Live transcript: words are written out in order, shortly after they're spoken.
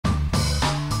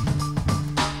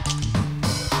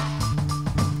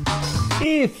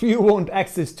If you want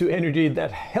access to energy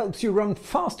that helps you run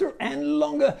faster and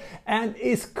longer and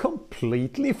is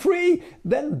completely free,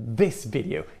 then this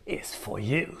video is for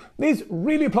you. This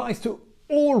really applies to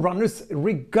all runners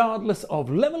regardless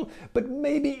of level, but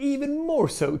maybe even more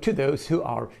so to those who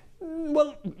are,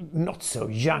 well, not so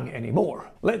young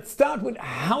anymore. Let's start with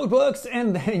how it works,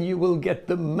 and then you will get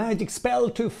the magic spell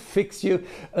to fix you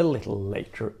a little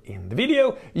later in the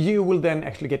video. You will then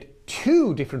actually get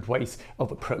 2 different ways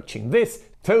of approaching this,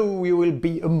 so you will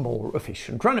be a more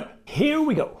efficient runner. Here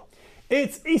we go.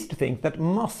 It's easy to think that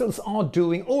muscles are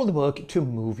doing all the work to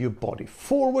move your body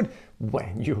forward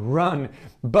when you run.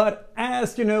 But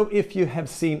as you know, if you have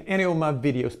seen any of my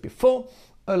videos before,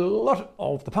 a lot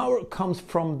of the power comes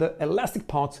from the elastic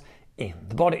parts in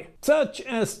the body, such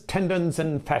as tendons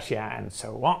and fascia and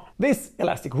so on. This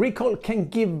elastic recoil can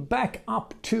give back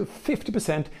up to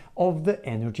 50% of the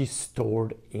energy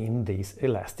stored in these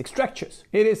elastic structures.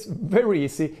 It is very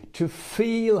easy to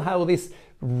feel how this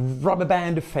rubber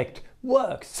band effect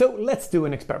works. So let's do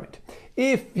an experiment.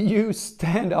 If you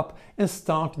stand up and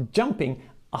start jumping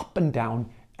up and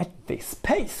down at this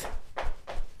pace.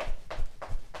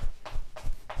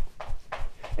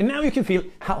 And now you can feel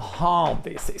how hard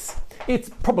this is. It's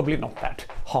probably not that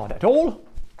hard at all.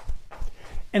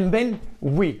 And then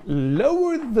we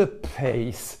lower the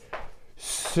pace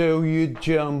so you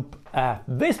jump at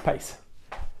this pace.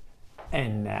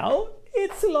 And now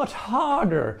it's a lot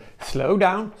harder. Slow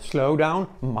down,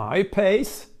 my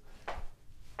pace.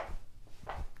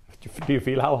 Do you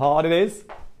feel how hard it is?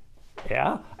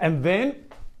 Yeah, and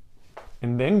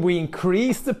then we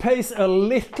increase the pace a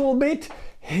little bit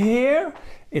here.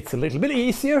 It's a little bit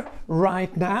easier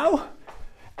right now.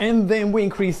 And then we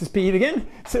increase the speed again.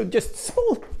 So just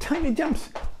small, tiny jumps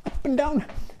up and down.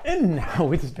 And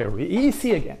now it's very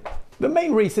easy again. The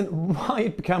main reason why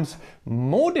it becomes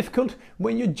more difficult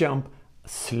when you jump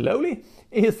slowly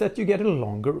is that you get a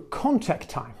longer contact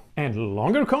time. And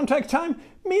longer contact time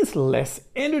means less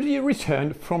energy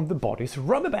returned from the body's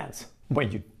rubber bands.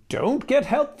 When you don't get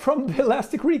help from the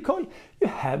elastic recoil, you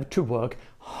have to work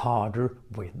harder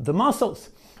with the muscles,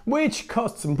 which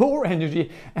costs more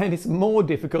energy and is more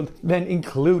difficult than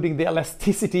including the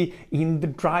elasticity in the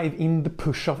drive, in the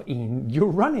push-off, in your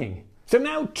running. So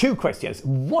now 2 questions.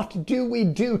 What do we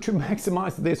do to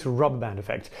maximize this rubber band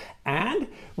effect? And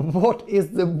what is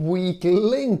the weak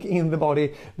link in the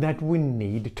body that we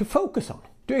need to focus on?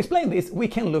 To explain this, we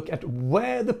can look at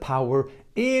where the power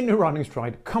in a running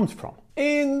stride comes from.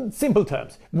 In simple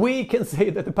terms, we can say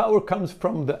that the power comes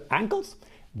from the ankles,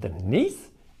 the knees,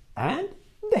 and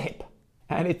the hip.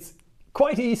 And it's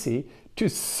quite easy to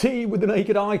see with the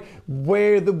naked eye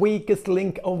where the weakest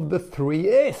link of the 3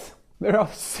 is. There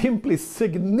are simply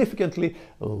significantly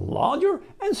larger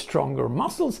and stronger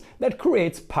muscles that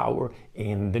creates power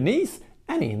in the knees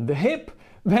and in the hip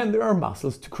than there are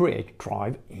muscles to create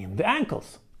drive in the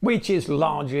ankles, which is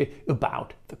largely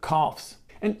about the calves.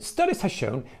 And studies have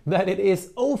shown that it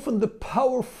is often the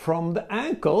power from the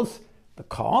ankles, the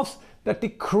calves, that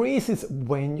decreases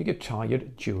when you get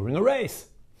tired during a race.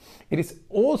 It is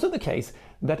also the case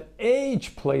that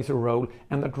age plays a role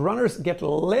and that runners get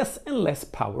less and less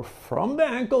power from the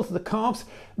ankles, the calves,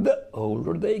 the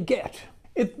older they get.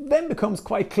 It then becomes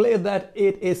quite clear that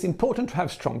it is important to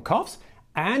have strong calves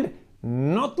and,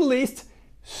 not least,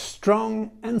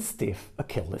 strong and stiff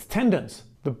Achilles tendons,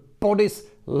 the body's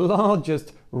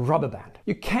largest rubber band.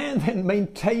 You can then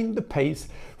maintain the pace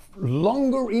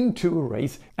longer into a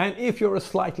race, and if you're a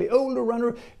slightly older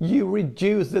runner, you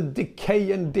reduce the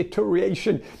decay and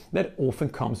deterioration that often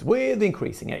comes with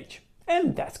increasing age.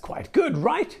 And that's quite good,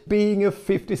 right? Being a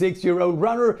 56-year-old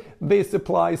runner, this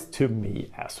applies to me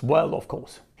as well, of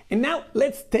course. And now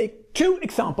let's take 2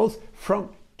 examples from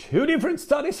 2 different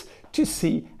studies to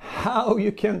see how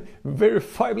you can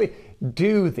verifiably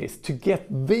do this to get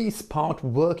these parts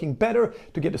working better,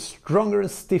 to get a stronger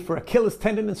and stiffer Achilles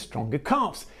tendon and stronger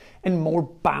calves, and more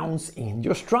bounce in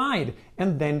your stride,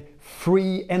 and then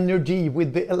free energy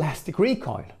with the elastic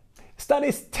recoil.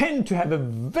 Studies tend to have a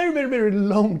very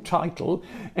long title,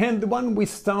 and the one we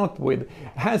start with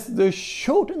has the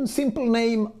short and simple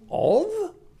name of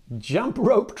Jump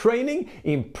Rope Training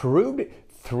Improved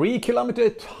 3-kilometer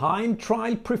time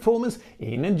trial performance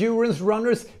in endurance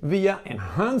runners via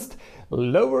enhanced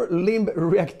lower limb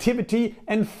reactivity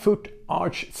and foot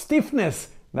arch stiffness.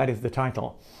 That is the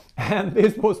title. And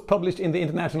this was published in the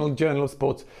International Journal of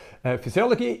Sports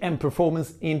Physiology and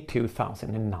Performance in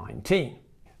 2019.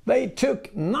 They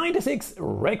took 96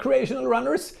 recreational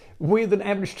runners with an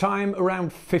average time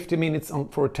around 50 minutes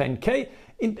for a 10K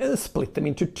and split them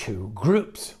into 2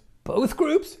 groups. Both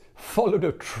groups followed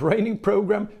a training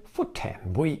program for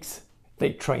 10 weeks.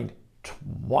 They trained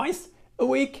twice a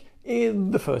week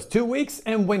in the first 2 weeks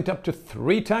and went up to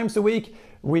 3 times a week,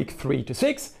 week 3 to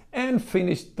 6, and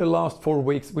finished the last 4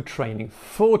 weeks with training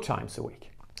 4 times a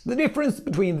week. The difference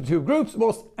between the 2 groups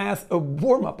was as a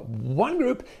warm-up. One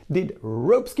group did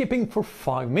rope skipping for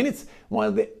 5 minutes,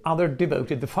 while the other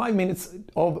devoted the 5 minutes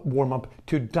of warm-up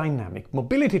to dynamic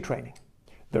mobility training.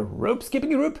 The rope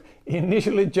skipping group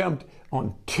initially jumped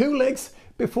on 2 legs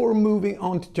before moving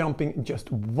on to jumping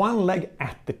just 1 leg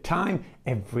at the time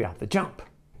every other jump.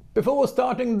 Before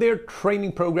starting their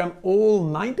training program, all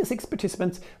 96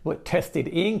 participants were tested,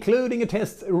 including a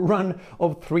test run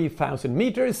of 3,000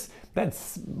 meters,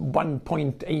 that's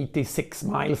 1.86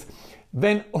 miles.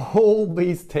 Then all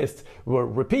these tests were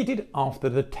repeated after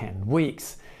the 10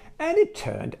 weeks. And it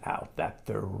turned out that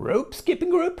the rope skipping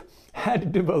group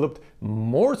had developed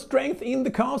more strength in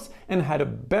the calves and had a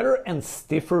better and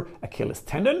stiffer Achilles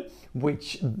tendon,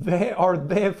 which they are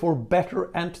therefore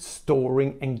better at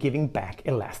storing and giving back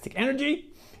elastic energy,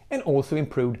 and also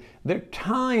improved their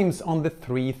times on the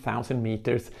 3,000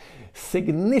 meters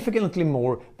significantly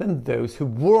more than those who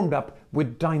warmed up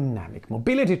with dynamic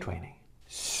mobility training.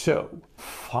 So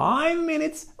 5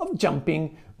 minutes of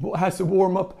jumping as a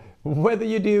warm-up, whether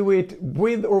you do it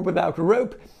with or without a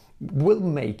rope, will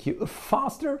make you a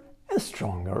faster and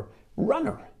stronger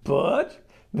runner. But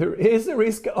there is a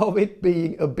risk of it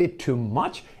being a bit too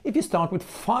much if you start with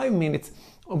 5 minutes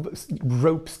of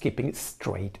rope skipping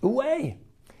straight away.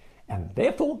 And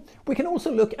therefore, we can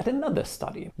also look at another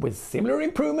study with similar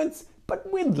improvements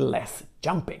but with less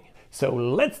jumping. So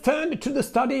let's turn to the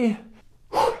study.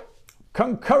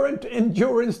 Concurrent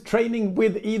endurance training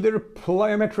with either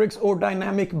plyometrics or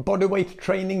dynamic bodyweight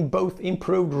training both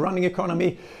improved running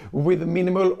economy with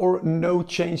minimal or no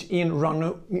change in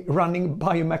running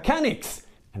biomechanics.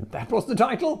 And that was the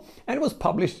title, and it was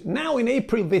published now in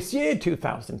April this year,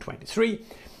 2023.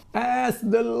 As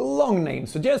the long name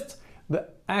suggests, the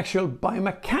actual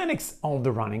biomechanics of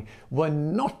the running were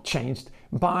not changed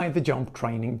by the jump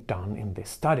training done in this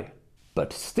study.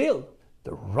 But still,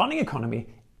 the running economy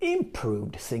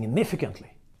improved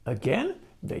significantly. Again,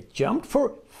 they jumped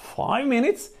for 5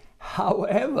 minutes,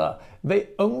 however, they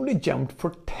only jumped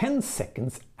for 10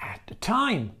 seconds at a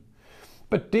time,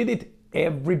 but did it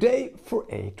every day for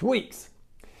 8 weeks.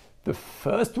 The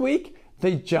first week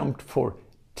they jumped for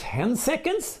 10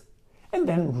 seconds and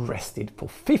then rested for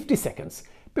 50 seconds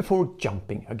before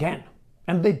jumping again.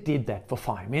 And they did that for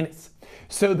 5 minutes.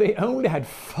 So they only had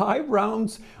 5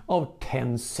 rounds of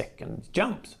 10-second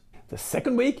jumps. The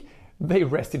second week they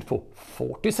rested for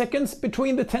 40 seconds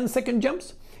between the 10-second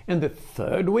jumps, and the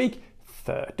third week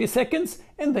 30 seconds,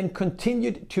 and then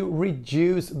continued to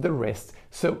reduce the rest.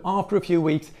 So after a few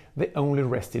weeks they only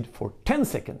rested for 10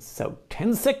 seconds. So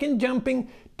 10-second jumping,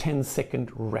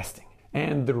 10-second resting.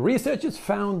 And the researchers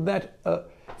found that a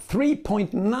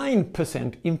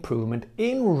 3.9% improvement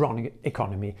in running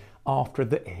economy after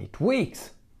the 8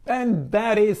 weeks. And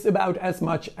that is about as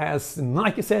much as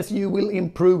Nike says you will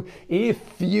improve if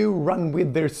you run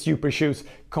with their super shoes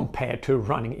compared to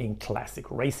running in classic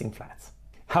racing flats.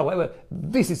 However,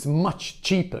 this is much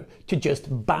cheaper to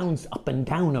just bounce up and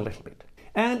down a little bit.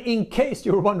 And in case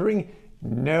you're wondering,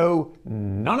 no,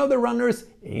 none of the runners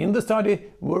in the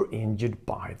study were injured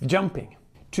by the jumping.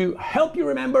 To help you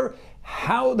remember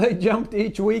how they jumped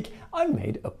each week, I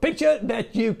made a picture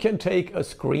that you can take a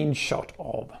screenshot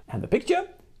of. And the picture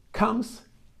comes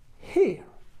here.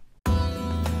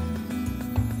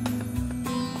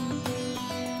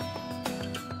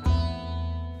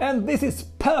 And this is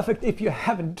perfect if you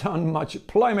haven't done much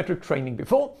plyometric training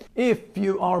before. If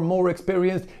you are more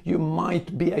experienced, you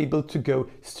might be able to go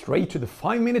straight to the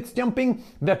 5 minutes jumping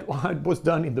that was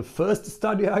done in the first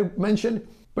study I mentioned.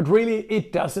 But really,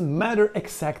 it doesn't matter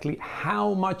exactly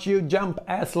how much you jump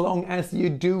as long as you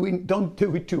don't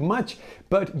do it too much,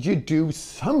 but you do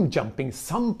some jumping,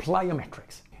 some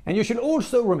plyometrics. And you should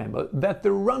also remember that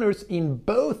the runners in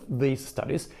both these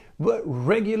studies were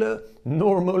regular,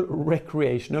 normal,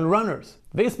 recreational runners.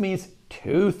 This means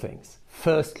 2 things.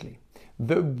 Firstly,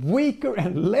 the weaker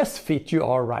and less fit you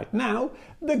are right now,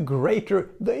 the greater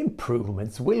the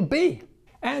improvements will be.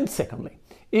 And secondly,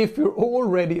 if you're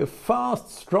already a fast,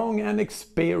 strong and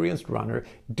experienced runner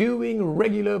doing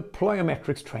regular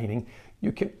plyometrics training,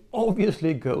 you can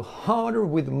obviously go harder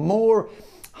with more,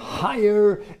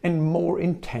 higher and more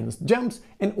intense jumps,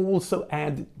 and also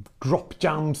add drop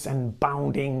jumps and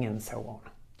bounding and so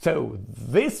on. So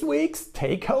this week's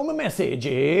take-home message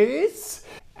is,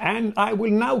 and I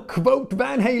will now quote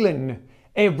Van Halen,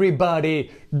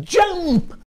 everybody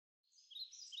jump!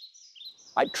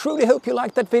 I truly hope you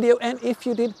liked that video, and if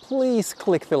you did, please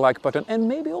click the like button and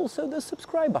maybe also the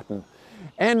subscribe button.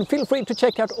 And feel free to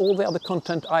check out all the other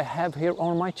content I have here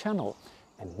on my channel.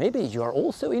 And maybe you are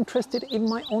also interested in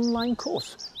my online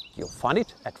course. You'll find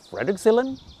it at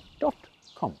fredrikzillén.com.